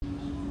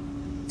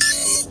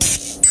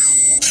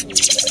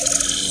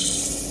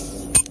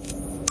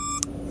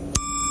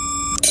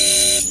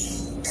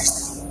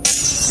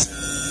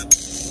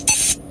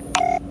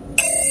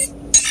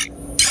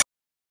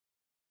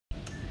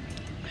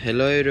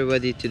Hello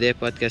everybody, today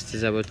podcast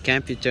is about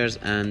computers,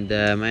 and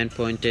the main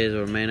point is,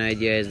 or main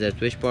idea is, that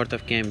which part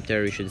of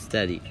computer you should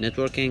study,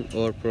 networking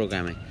or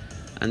programming.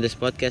 And this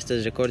podcast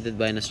is recorded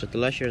by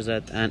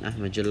Nasratullah and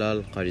Ahmed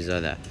Jalal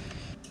Qarizada.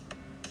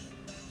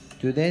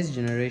 Today's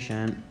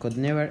generation could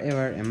never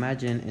ever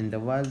imagine in the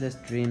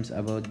wildest dreams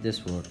about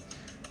this world.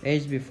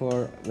 Age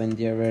before, when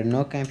there were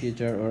no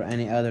computer or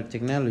any other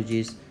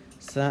technologies,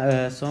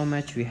 so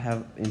much we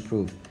have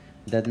improved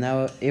that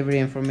now every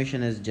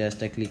information is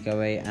just a click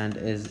away and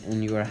is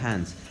in your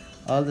hands.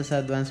 All this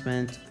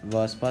advancement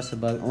was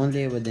possible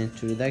only with the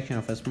introduction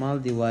of a small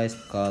device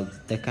called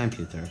the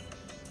computer.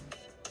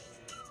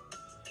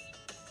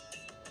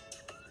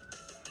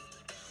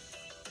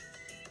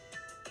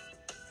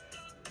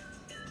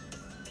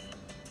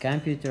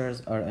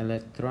 Computers are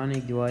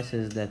electronic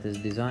devices that is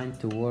designed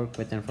to work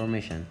with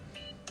information.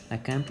 A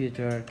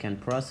computer can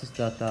process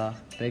data,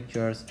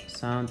 pictures,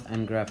 sound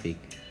and graphic.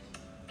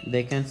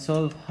 They can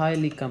solve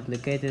highly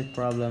complicated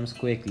problems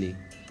quickly,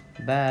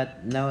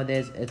 but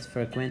nowadays it's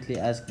frequently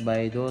asked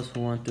by those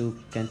who want to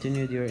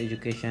continue their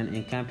education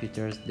in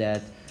computers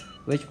that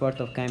which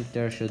part of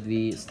computer should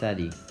we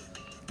study,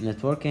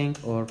 networking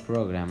or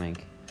programming.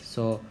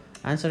 So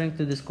answering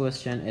to this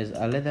question is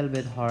a little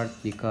bit hard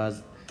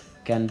because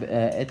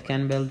it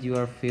can build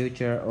your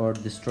future or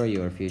destroy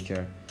your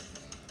future.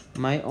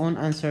 My own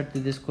answer to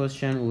this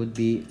question would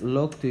be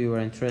look to your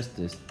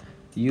interests.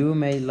 You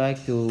may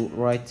like to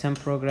write some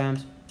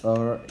programs,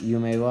 or you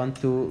may want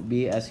to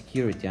be a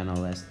security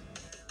analyst.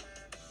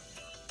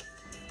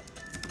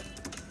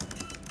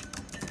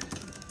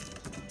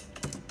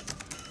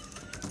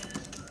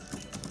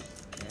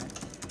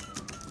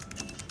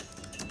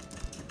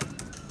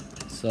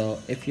 So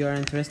if you are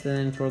interested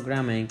in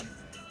programming,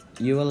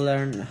 you will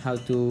learn how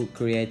to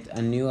create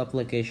a new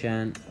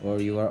application or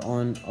your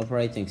own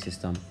operating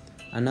system.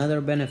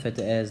 Another benefit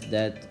is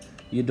that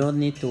you don't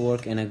need to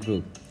work in a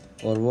group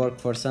or work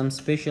for some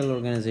special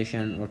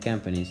organization or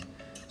companies.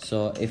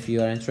 So if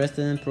you are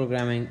interested in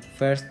programming,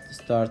 first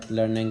start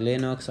learning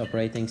Linux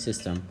operating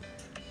system.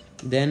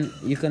 Then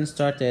you can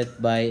start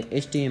it by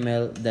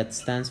HTML, that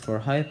stands for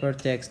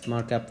Hypertext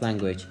Markup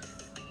Language,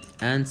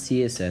 and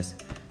CSS,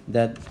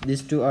 that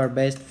these two are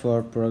based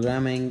for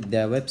programming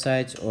the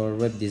websites or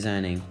web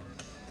designing.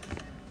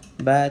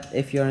 But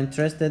if you are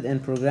interested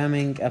in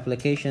programming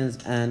applications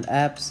and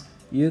apps,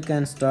 you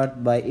can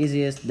start by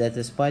easiest, that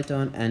is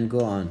Python, and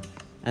go on.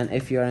 And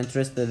if you are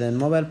interested in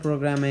mobile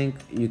programming,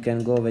 you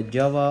can go with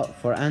Java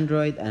for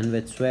Android and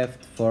with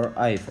Swift for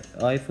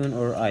iPhone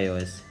or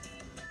iOS.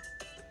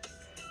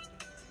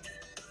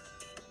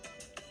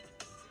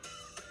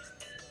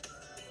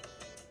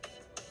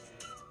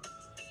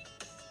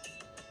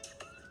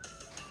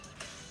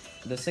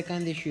 The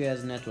second issue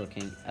is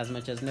networking. As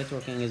much as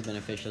networking is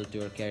beneficial to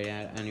your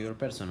career and your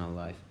personal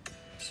life,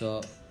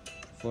 so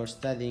for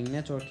studying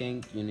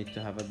networking, you need to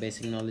have a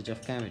basic knowledge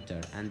of computer,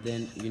 and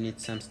then you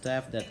need some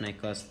stuff that may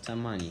cost some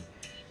money.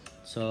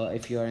 So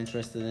if you are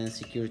interested in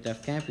security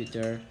of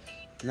computer,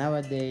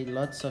 nowadays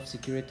lots of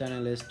security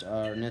analysts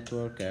are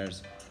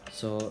networkers,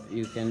 so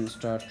you can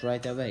start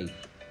right away.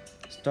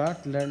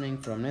 Start learning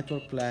from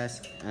network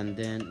class and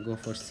then go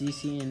for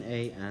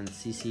CCNA and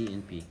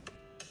CCNP.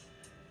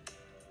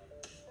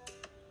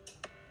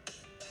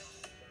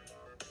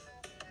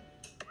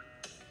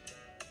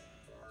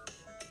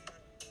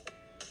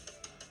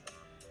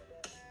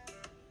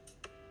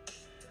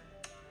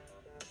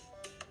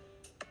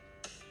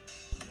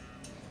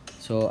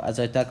 So as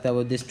I talked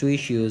about these two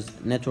issues,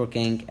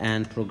 networking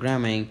and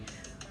programming,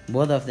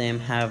 both of them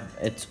have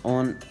its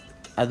own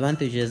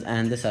advantages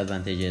and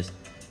disadvantages.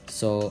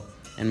 So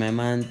in my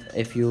mind,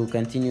 if you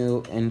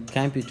continue in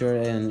computer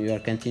and you are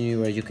continue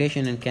your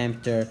education in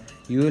computer,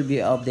 you will be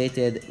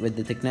updated with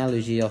the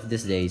technology of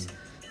these days.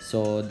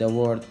 So the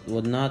world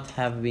would not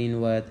have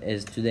been what it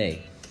is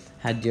today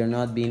had there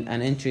not been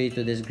an entry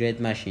to this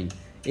great machine,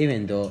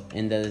 even though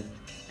in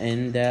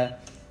the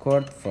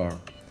court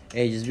form.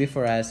 Ages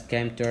before us,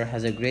 computer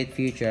has a great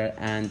future,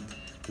 and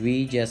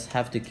we just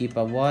have to keep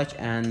a watch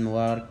and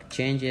more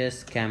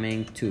changes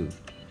coming too.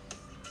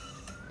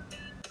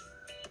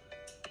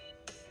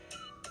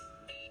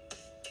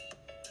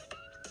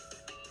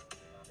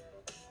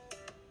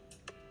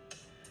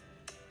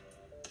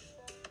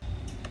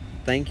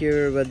 Thank you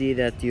everybody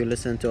that you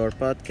listen to our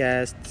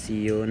podcast.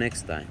 See you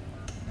next time.